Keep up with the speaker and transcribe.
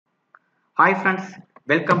Hi friends,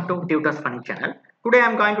 welcome to Tutors Funny channel. Today I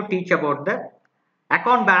am going to teach about the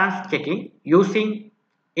account balance checking using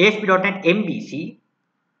asp.net MVC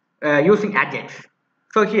using Ajax.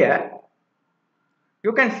 So here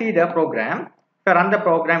you can see the program. So run the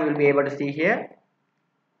program, you will be able to see here.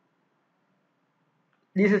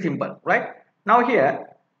 This is simple, right? Now here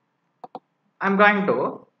I am going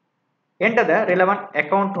to enter the relevant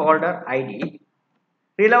account holder ID.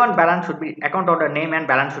 Relevant balance should be account holder name and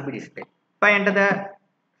balance should be displayed. If I enter the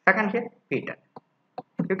second here, Peter.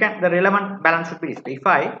 The relevant balance should be displayed.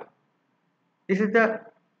 If this is the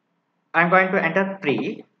I'm going to enter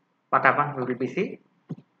 3, what happens, we will be see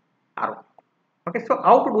arrow. Okay, so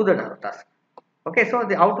how to do the task? Okay, so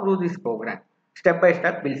how to do this program step by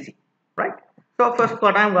step we'll see, right? So first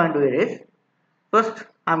what I'm going to do is, first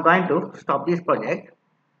I'm going to stop this project.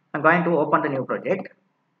 I'm going to open the new project.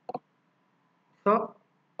 So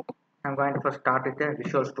I'm going to first start with the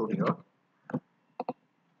Visual Studio.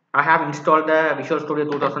 I have installed the Visual Studio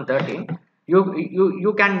 2013.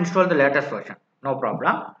 You can install the latest version, no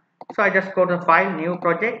problem. So I just go to File, New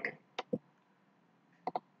Project,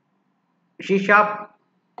 C#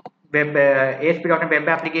 Web ASP.NET Web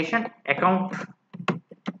Application, Account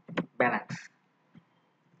Balance.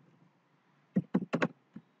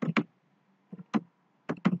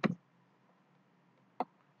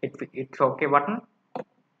 It's OK button.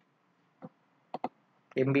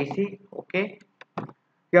 MVC, OK.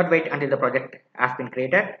 You have to wait until the project has been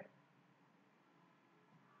created.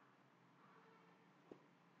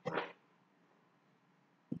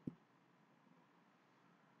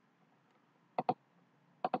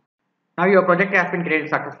 Now your project has been created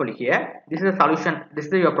successfully here. This is the solution. This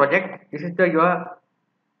is your project. This is your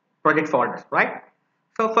project folders, right?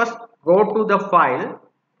 So first go to the file.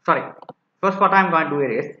 Sorry. First what I am going to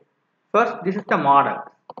do is, first this is the model.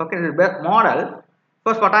 Okay, this is the model.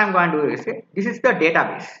 First what I am going to do is, this is the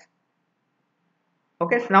database.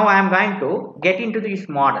 Okay, so now I am going to get into this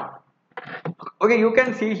model. Okay, you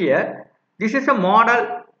can see here, this is a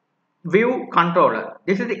model view controller.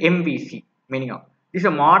 This is the MVC meaning of this is a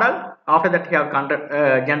model. After that you have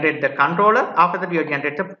generate the controller. After that you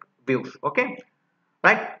generate the views. Okay,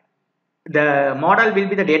 right? The model will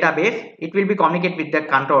be the database. It will be communicate with the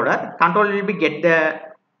controller. Controller will be get the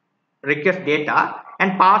request data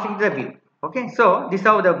and passing the view. Okay, so this is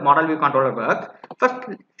how the model view controller works. First,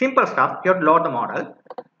 simple stuff. You have to load the model.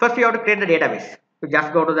 First, you have to create the database. You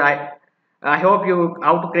just go to the I hope you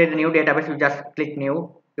how to create a new database. You just click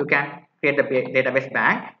new. You can create the database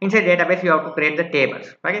bank. Inside database, you have to create the tables.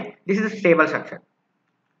 Okay, this is the table structure.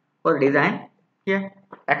 For design, here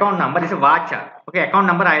account number is a voucher. Okay, account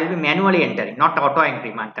number I will be manually entering, not auto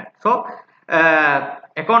entry method. So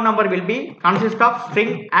account number will be consist of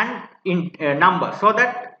string and number, so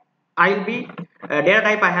that I will be data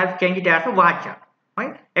type I have changed it as a voucher.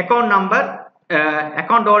 Right? Account number,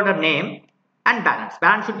 account holder name, and balance.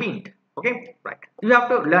 Balance should be int. Okay, right. You have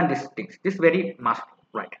to learn these things. This very must.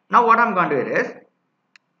 Right. Now what I'm going to do is,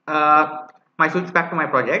 my switch back to my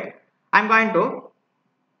project. I'm going to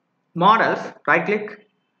models, right click,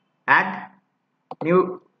 add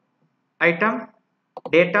new item,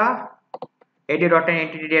 data,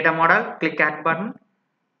 entity data model, click add button,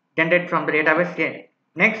 generate from the database. Here.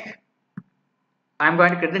 Next, I am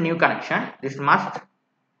going to create the new connection. This must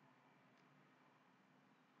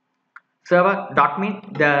server dot mean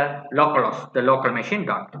the local machine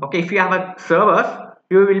dot. Okay, if you have a servers,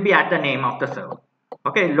 you will be at the name of the server.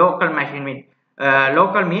 Okay, local machine mean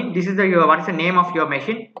local mean this is the what is the name of your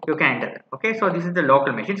machine, you can enter that. Okay, so this is the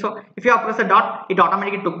local machine. So if you press a dot, it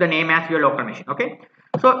automatically took the name as your local machine. Okay,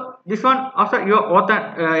 so this one also your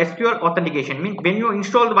SQL authentication mean when you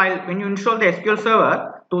install the SQL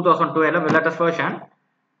server 2012 latest version,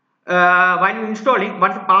 while you installing,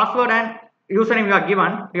 what's the password and username you are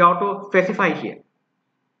given, you have to specify here.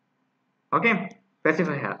 Okay,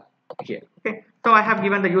 specify here. Okay, so I have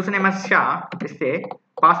given the username as Shah. Let's say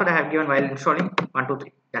password I have given while installing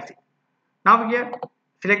 123. That's it. Now here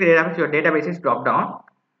select the database. Your database is drop down.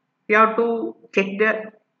 You have to check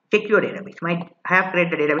your database. I have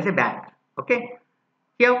created the database a bank. Okay,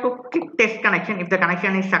 you have to click test connection. If the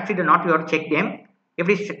connection is succeed or not, you have to check them. If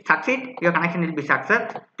it succeed, your connection will be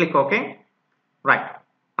success. Click OK. Right.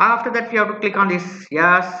 After that, you have to click on this.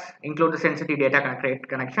 Yes, include the sensitive data create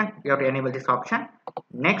connection. You have to enable this option.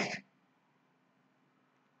 Next,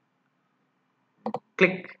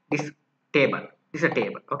 click this table. This is a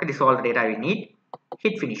table. Okay, this is all the data we need.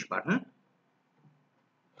 Hit finish button.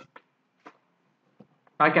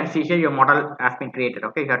 Now you can see here your model has been created.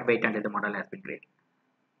 Okay, you have to wait until the model has been created.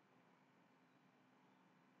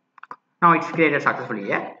 Now it's created successfully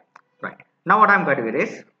here. Right. Now what I'm going to do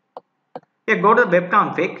is, Here, go to the web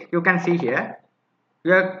config. You can see here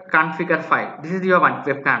your configure file. This is your one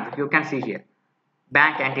web config. You can see here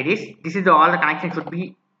bank entities. This is all the connections should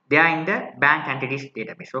be there in the bank entities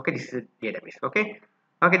database. Okay, this is the database. Okay,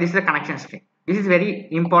 this is the connection string. This is very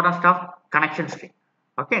important stuff. Connection string.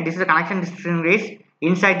 Okay, this is the connection string is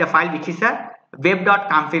inside the file, which is a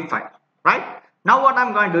web.config file. Right now, what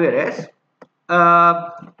I'm going to do here is go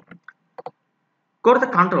to the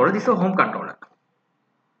controller. This is a home controller.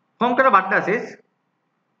 Home controller, what does is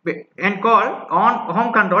and call on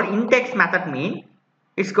home control index method mean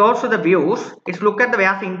it goes to the views, it's look at the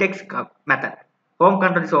where's index method. Home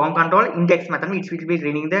control is home control index method means it will be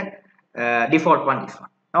reading the default one, this one.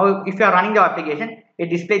 Now if you are running the application, it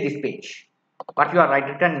displays this page. What you are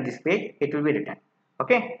written in this page, it will be written.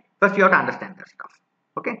 Okay, first you have to understand the stuff.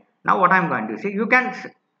 Okay, now what I'm going to see, you can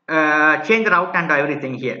change the route and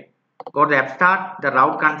everything here. Go to the app start, the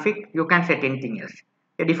route config, you can set anything else.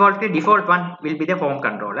 The default one will be the home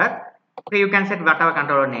controller. Okay, you can set whatever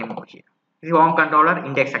controller name over here. This is home controller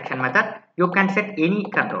index section method. You can set any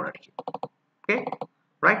controller here. Okay,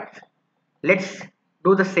 right? Let's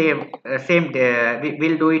do the same. We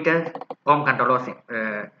will do it as home controller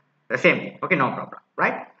the same thing. Okay, no problem.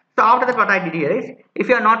 Right? So after that, what I did here is, if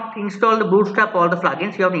you are not installed the Bootstrap all the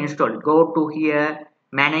plugins, you have to install it. Go to here,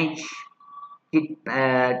 manage it,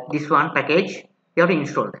 this one package. You have to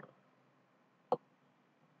install it.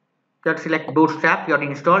 You have to select Bootstrap, you have to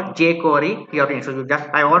install jQuery, you have to install.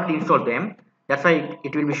 I already installed them, that's why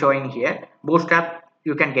it will be showing here. Bootstrap,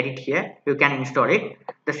 you can get it here, you can install it.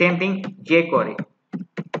 The same thing, jQuery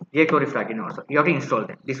plugin also, you have to install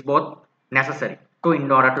them. This both necessary to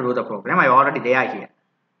in order to do the program. I already they are here.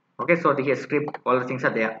 Okay, so the script, all the things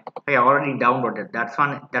are there. I already downloaded. That's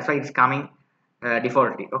why it's coming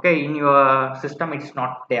defaultly. Okay, in your system it's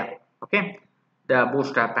not there. Okay, the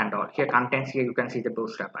Bootstrap and all. Here contents, here you can see the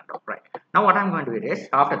Bootstrap and all. Right now, what I'm going to do is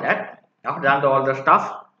after done all the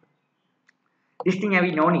stuff, this thing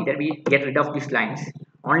we no need that we get rid of these lines.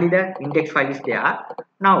 Only the index file is there.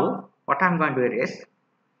 Now, what I'm going to do is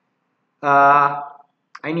I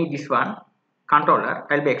need this one controller.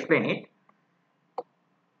 I'll be explain it.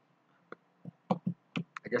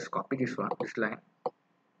 I just copy this line,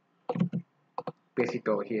 paste it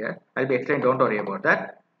over here. I'll be explaining. Don't worry about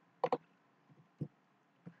that.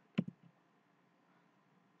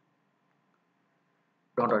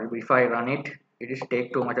 Don't worry. If I run it, it is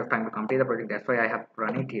take too much of time to complete the project. That's why I have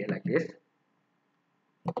run it here like this.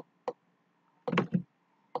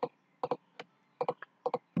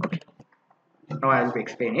 Okay. Now I will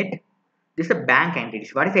explain it. This is a bank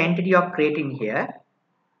entities. What is the entity you are creating here?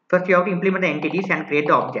 First, you have to implement the entities and create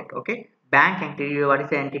the object. Okay. Bank entity. What is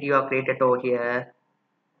the entity you have created over here?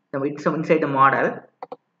 So it's inside the model.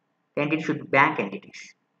 The entity should be bank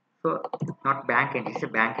entities. So not bank entities.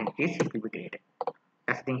 Bank entities will be created.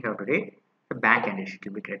 That's the thing you have to do. The bank entities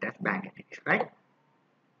will be created as bank entities, right?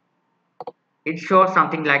 It shows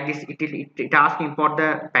something like this. It asks to import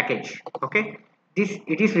the package. Okay.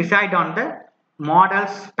 It is reside on the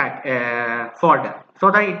models folder,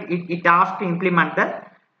 so that it asks to implement the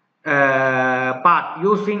part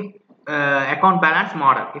using account balance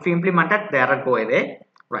model. If you implement it, the error go away.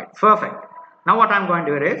 Right, perfect. Now what I'm going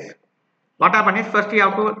to do is, what happen is, first you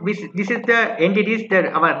have to, this is the entities that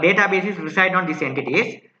our database is reside on these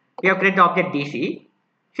entities. We have created the object DC.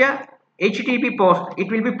 Here HTTP post,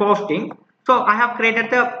 it will be posting. So I have created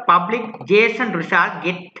the public JSON result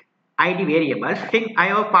get ID variable string. I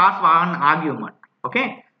have passed one argument.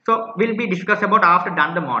 Okay, so we'll be discuss about after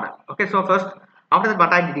done the model. Okay, so first after that,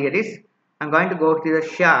 what I did here is, I'm going to go to the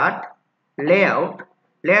chart layout.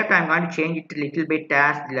 I'm going to change it a little bit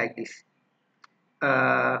as like this.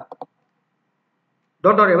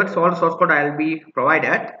 Don't worry about all the source code I will be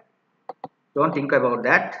provided. Don't think about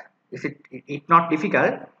that. It's not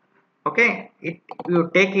difficult. Okay, you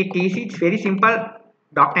take it easy. It's very simple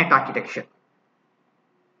 .NET architecture.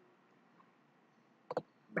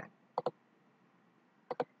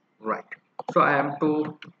 Right. So I am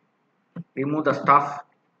to remove the stuff.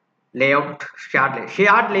 Layout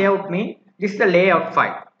shared layout means this is the layout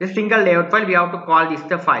file. This single layout file we have to call this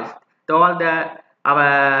the files. So all the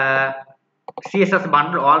our CSS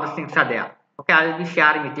bundle, all the things are there. Okay, I will be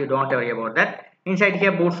sharing with you. Don't worry about that. Inside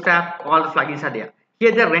here, Bootstrap, all the plugins are there.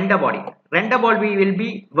 Here the render body. Render body will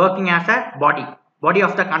be working as a body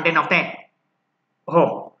of the content of the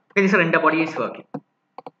home. Okay, this render body is working.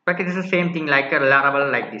 Okay, this is the same thing like a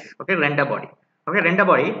Laravel like this. Okay, render body. Okay, render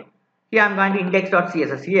body. Here I'm going to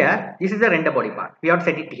index.css. Here, this is the render body part. We have to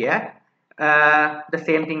set it here. The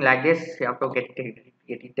same thing like this. You have to get it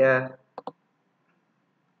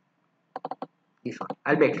this one.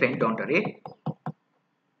 I'll be explaining. Don't worry.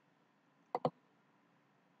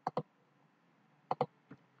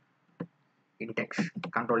 index.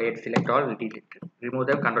 Control A, select all, we delete. Remove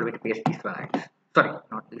them, control V to paste these lines. Sorry,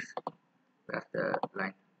 not this. That's the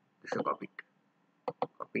line. This is copied.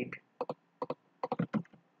 Copied.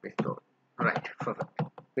 Paste all. Right, perfect.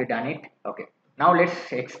 We done it. Okay. Now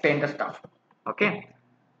let's explain the stuff. Okay.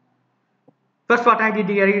 First, what I did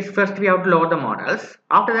here is first we have to load the models.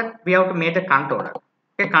 After that, we have to make the controller.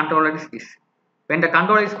 Okay, controller is this. When the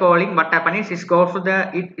controller is calling, what happens is it goes to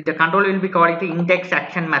the controller will be calling the index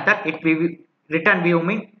action method. It will return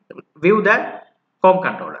view the home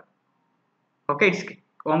controller. Okay, it's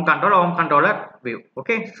home controller view.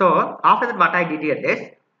 Okay, so after that, what I did here is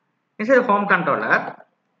inside the home controller,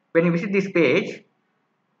 when you visit this page,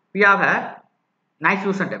 we have a nice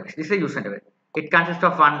user interface. This is a user interface. It consists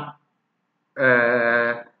of one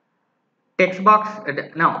text box,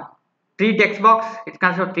 three text box. It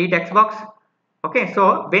consists of three text box. Okay,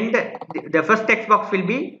 so when the first text box will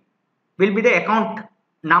be the account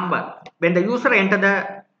number. When the user enter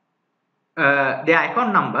their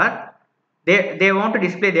account number, they want to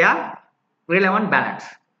display their relevant balance.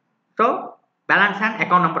 So balance and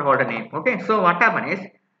account number holder name. Okay, so what happens is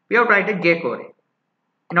we have to write a jQuery.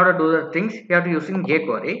 In order to do the things, you have to using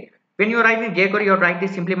jQuery. When you write in jQuery, you have to write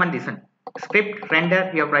this, implement this one. Script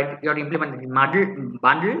render, you have to implement the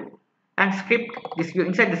bundle, and script.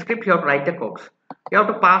 Inside the script, you have to write the codes. You have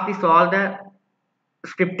to pass this all the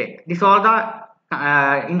script text. This all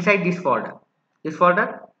the inside this folder. This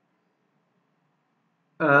folder,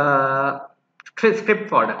 script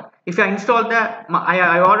folder. If you install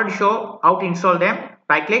I already show how to install them.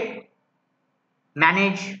 Right click,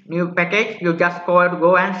 manage new package. You just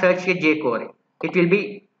go and search a jQuery. It will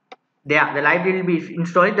be there. The library will be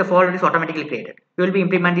installed. The folder is automatically created. You will be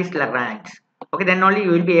implement these lines. Okay, then only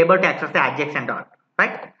you will be able to access the Ajax and all.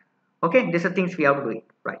 Right? Okay, these are things we have to do it.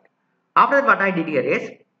 Right. After that, what I did here is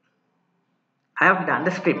I have done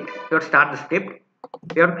the script. You have to start the script.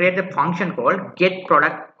 You have to create the function called get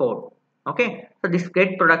product code. Okay, so this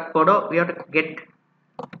get product code, we have to get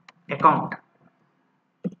account.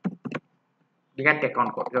 Get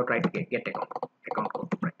account code. You have to write get account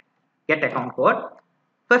code. Right. Get account code.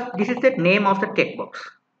 First, this is the name of the text box.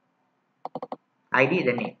 ID,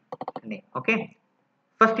 the name. Okay.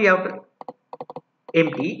 First, you have to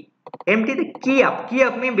empty the key up. Key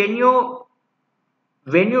up means when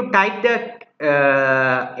you type the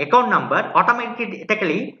account number,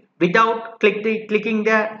 automatically without clicking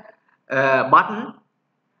the button,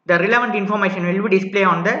 the relevant information will be displayed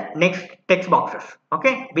on the next text boxes.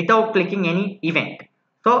 Okay, without clicking any event.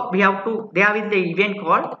 So we have to, there is the event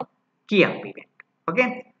called key up event.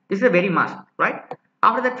 Okay, this is a very must, right?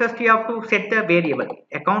 After that, first you have to set the variable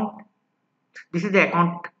account. This is the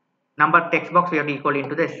account number text box we have to equal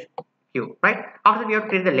into this queue, right? After that, we have to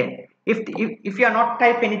create the length. If you are not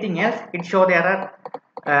type anything else, it show the error.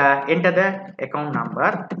 Enter the account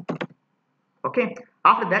number. Okay.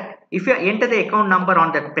 After that, if you enter the account number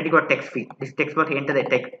on that particular text field, this text box enter the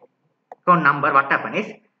text account number, what happens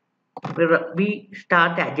is we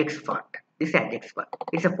start the Ajax part. This is Ajax part.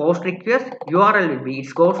 It's a post request. URL will be,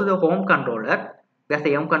 it goes to the home controller. That's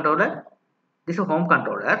the home controller. This is a home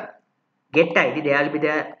controller. Get ID, there will be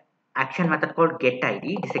the action method called get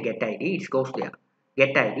ID. This is a get ID. It goes there.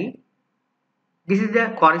 Get ID. This is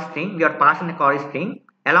the query string. We are passing the query string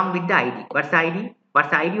along with the ID. What's the ID? What's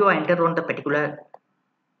the ID you enter on the particular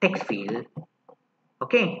text field?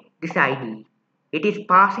 Okay, this ID. It is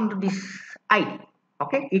passing to this ID.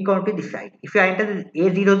 Okay, equal to this ID. If you enter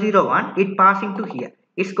A001, it passing to here.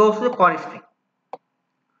 It goes to the query string.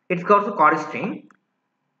 It goes to query string,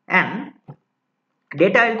 and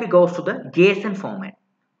data will be goes to the JSON format.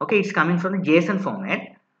 Okay, it's coming from the JSON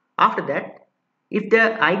format. After that, if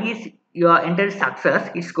the ID is you are entered success,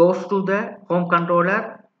 it goes to the home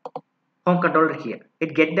controller here.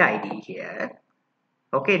 It get the ID here.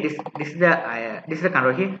 Okay, this is the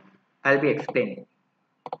control here. I'll be explaining.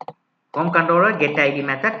 Home controller get ID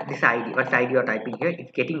method. This ID, what's ID you are typing here?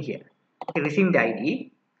 It's getting here. It receiving the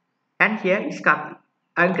ID, and here is copy.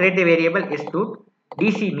 I'll create the variable s2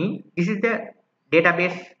 DC mean. This is the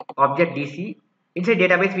database object DC. Inside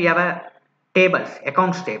database we have a tables,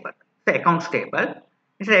 accounts table. The accounts table.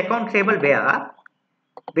 It's an account table where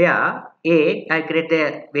A, I create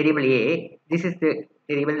the variable A. This is the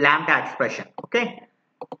variable lambda expression. Okay,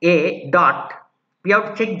 A dot. We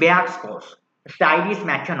have to check where scores. If the ID is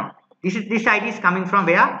match or not. This ID is coming from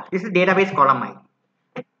where? This is database column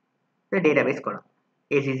ID. The database column.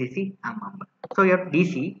 ACCC number. So you have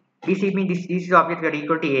DC. DC means this is object we are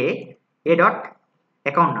equal to A dot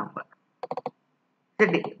account number. So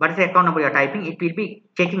what is the account number you are typing? It will be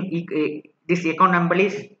checking this account number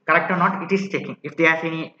is correct or not. It is checking if there is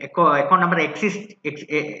any account number exists.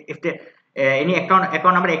 If the any account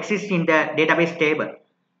number exists in the database table.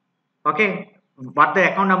 Okay, what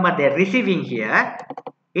the account number they're receiving here,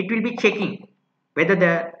 it will be checking whether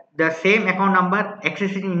the same account number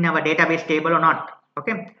exists in our database table or not.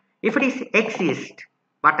 Okay, if it is exist,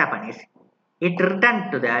 what happens is it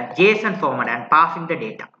return to the JSON format and passing the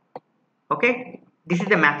data. Okay, this is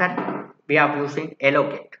the method we are using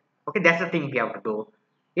allocate. Okay, that's the thing we have to do.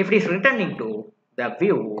 If it is returning to the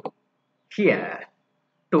view here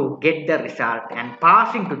to get the result and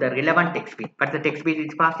passing to the relevant text field, but the text field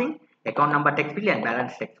is passing account number text field and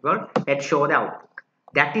balance text field, let's show the output.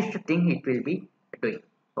 That is the thing it will be doing.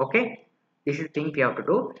 Okay, this is the thing we have to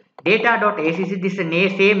do. Data.acc, this is the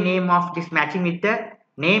same name of this matching with the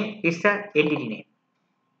name is the entity name.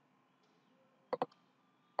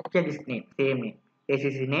 Okay, this name, same name,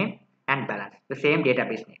 acc name and balance, the same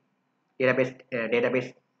database name,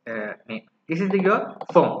 database name. This is your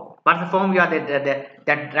form. What's the form? You are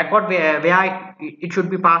that record where it should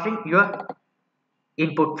be passing your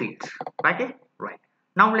input fields. Okay, right.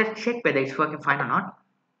 Now let's check whether it's working fine or not.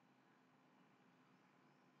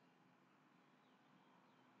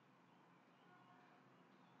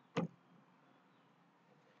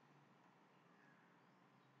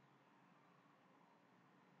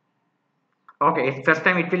 Okay, first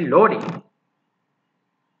time it will loading.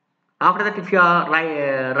 After that, if you are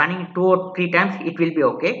running 2 or 3 times, it will be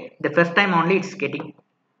okay. The first time only it's getting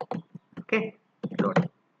okay loading.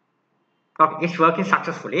 Okay, it's working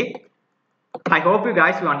successfully. I hope you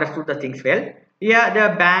guys you understood the things well. Here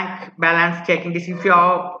the bank balance checking this. If you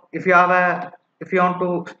want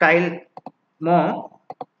to style more,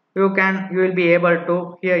 you will be able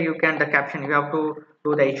to. Here you can the caption. You have to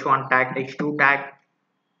do the h1 tag, h2 tag.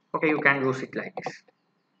 Okay, you can use it like this.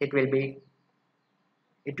 It will be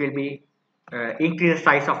increase the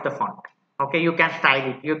size of the font. Okay, you can style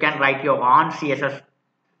it. You can write your own CSS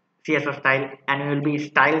style, and you will be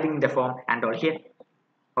styling the form and all here.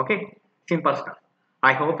 Okay, simple stuff.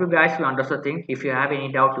 I hope you guys you understood things. If you have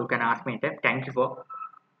any doubt, you can ask me. Thank you for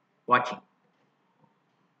watching.